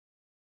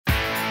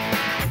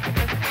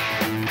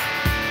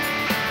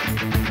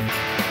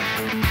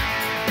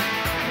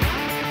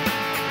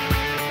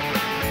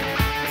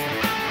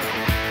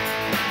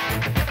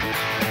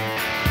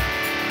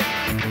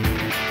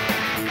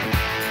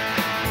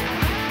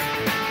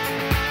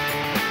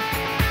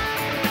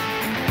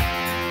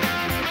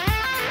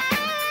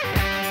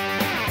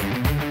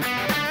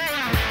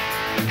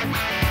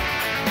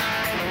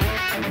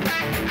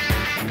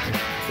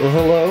Well,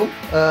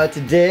 hello.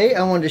 Today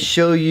I wanted to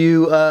show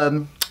you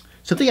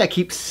something I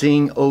keep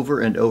seeing over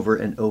and over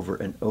and over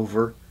and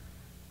over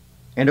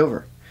and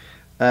over.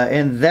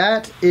 And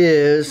that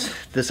is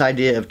this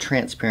idea of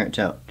transparent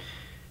tone.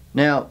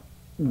 Now,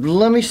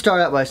 let me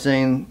start out by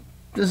saying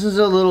this is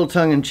a little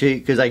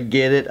tongue-in-cheek because I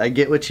get it. I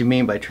get what you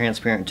mean by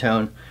transparent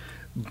tone.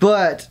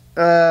 But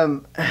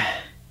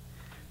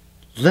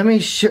let me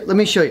show you. Let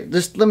me show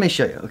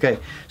you. Okay.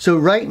 So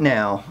right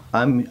now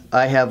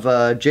I have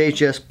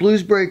JHS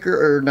Bluesbreaker,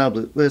 or not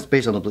Blue. Well, it's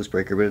based on the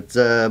Bluesbreaker, but it's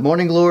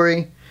Morning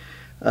Glory,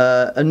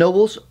 a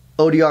Nobles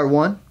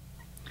ODR1,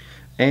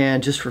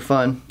 and just for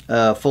fun,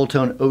 full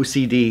tone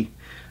OCD.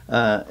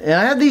 And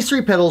I have these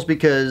three pedals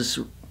because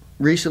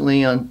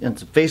recently on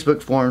some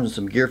Facebook forums and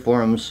some gear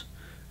forums,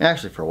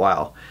 actually for a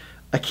while,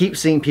 I keep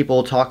seeing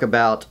people talk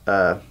about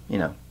you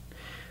know,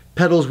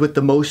 pedals with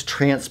the most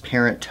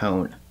transparent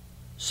tone.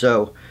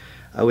 So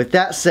with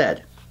that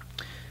said,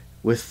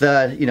 with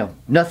you know,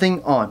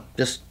 nothing on,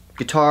 just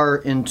guitar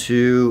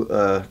into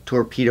a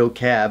torpedo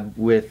cab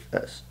with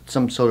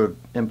some sort of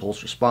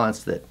impulse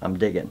response that I'm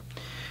digging.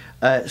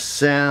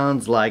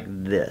 Sounds like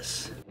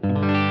this.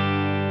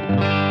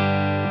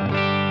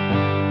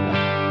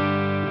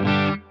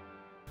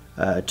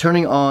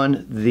 Turning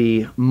on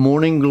the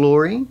Morning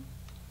Glory,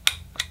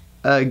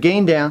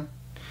 gain down,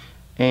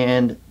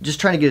 and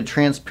just trying to get a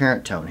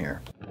transparent tone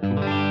here.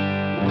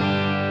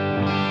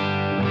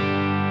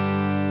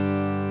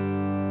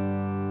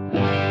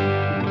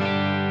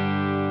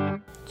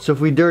 So if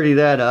we dirty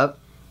that up,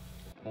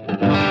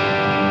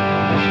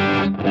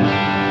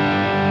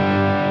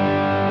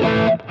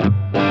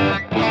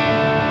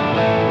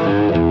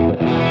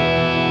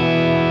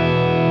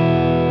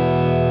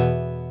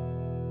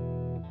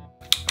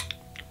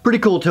 pretty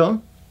cool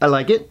tone. I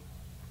like it.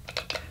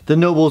 The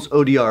Nobles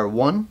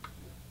ODR1.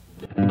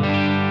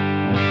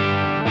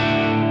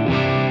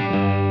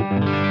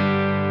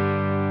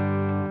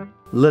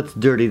 Let's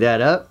dirty that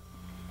up.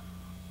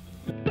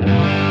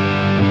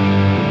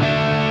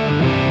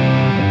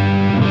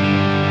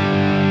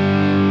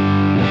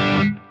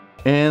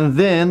 And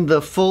then the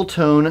full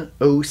tone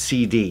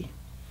OCD.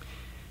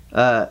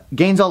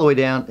 Gains all the way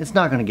down. It's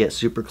not going to get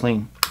super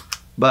clean,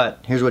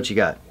 but here's what you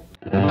got.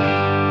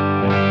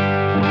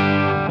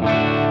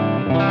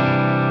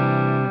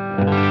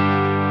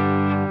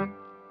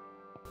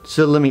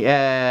 So let me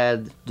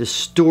add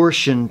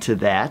distortion to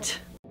that.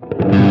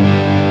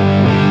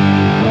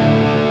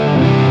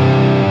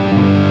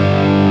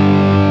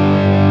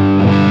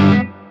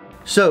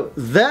 So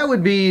that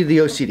would be the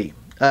OCD.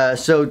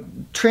 So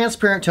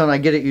transparent tone, I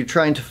get it, you're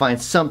trying to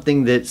find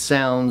something that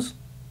sounds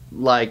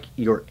like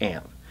your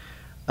amp.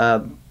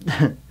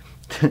 The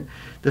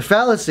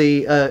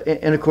fallacy,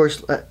 and of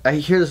course I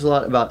hear this a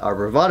lot about our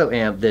Bravado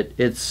amp, that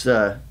it's,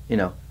 you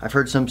know, I've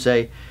heard some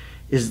say,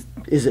 is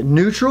it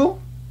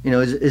neutral? You know,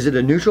 is it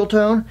a neutral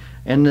tone?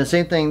 And the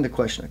same thing, the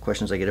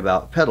questions I get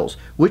about pedals.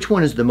 Which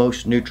one is the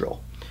most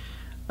neutral?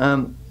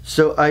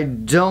 So I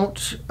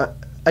don't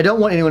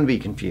want anyone to be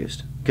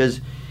confused,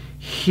 because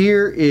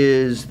here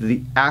is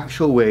the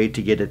actual way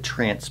to get a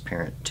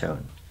transparent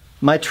tone.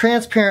 My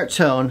transparent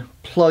tone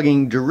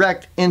plugging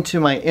direct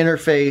into my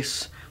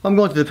interface. Well, I'm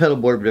going through the pedal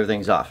board, but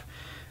everything's off,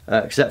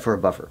 except for a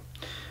buffer.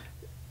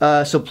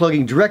 So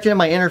plugging direct into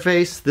my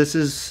interface, this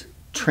is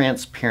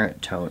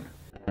transparent tone.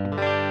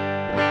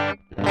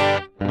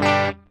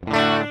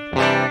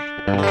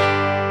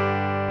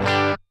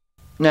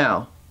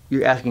 Now,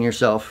 you're asking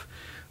yourself,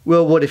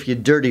 well, what if you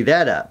dirty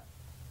that up?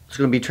 It's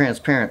going to be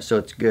transparent, so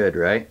it's good,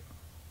 right?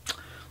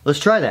 Let's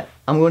try that.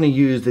 I'm going to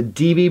use the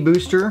dB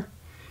booster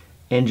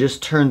and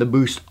just turn the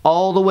boost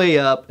all the way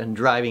up and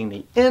driving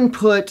the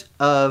input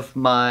of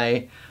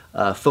my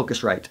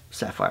Focusrite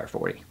Sapphire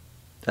 40.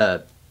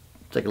 It's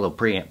like a little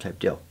preamp type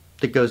deal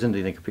that goes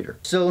into the computer.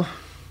 So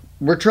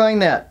we're trying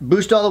that.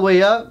 Boost all the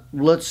way up.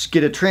 Let's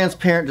get a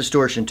transparent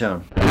distortion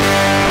tone.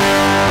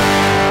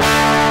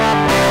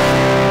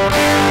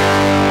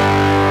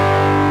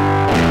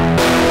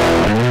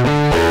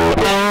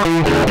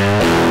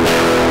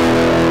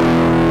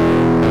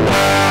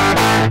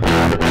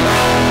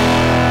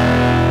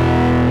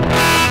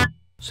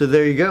 So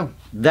there you go.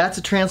 That's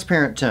a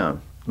transparent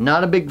tone.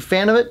 Not a big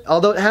fan of it,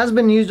 although it has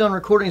been used on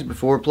recordings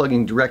before,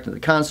 plugging direct into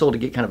the console to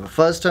get kind of a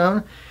fuzz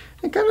tone.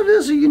 It kind of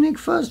is a unique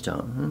fuzz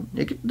tone.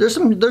 There's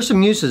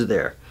some uses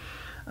there.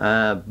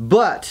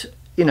 But,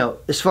 you know,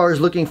 as far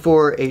as looking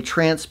for a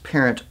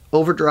transparent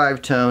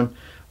overdrive tone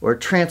or a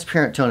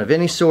transparent tone of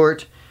any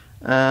sort,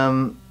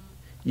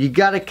 you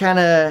gotta kind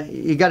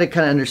of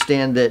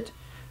understand that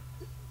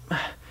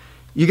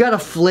you gotta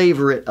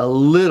flavor it a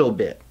little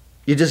bit.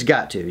 You just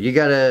got to. You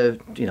gotta,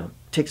 you know,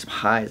 take some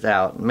highs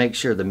out and make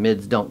sure the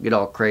mids don't get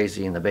all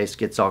crazy and the bass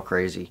gets all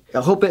crazy. I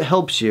hope it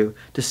helps you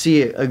to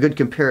see a good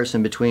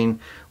comparison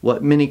between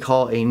what many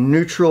call a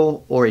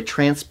neutral or a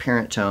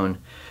transparent tone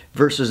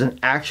versus an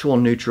actual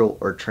neutral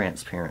or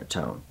transparent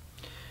tone.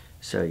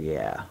 So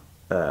yeah.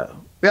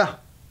 Yeah.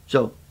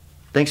 So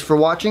thanks for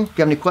watching. If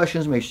you have any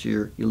questions, make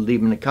sure you leave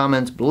them in the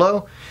comments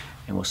below,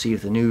 and we'll see you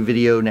with a new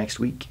video next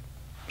week.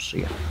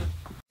 See ya.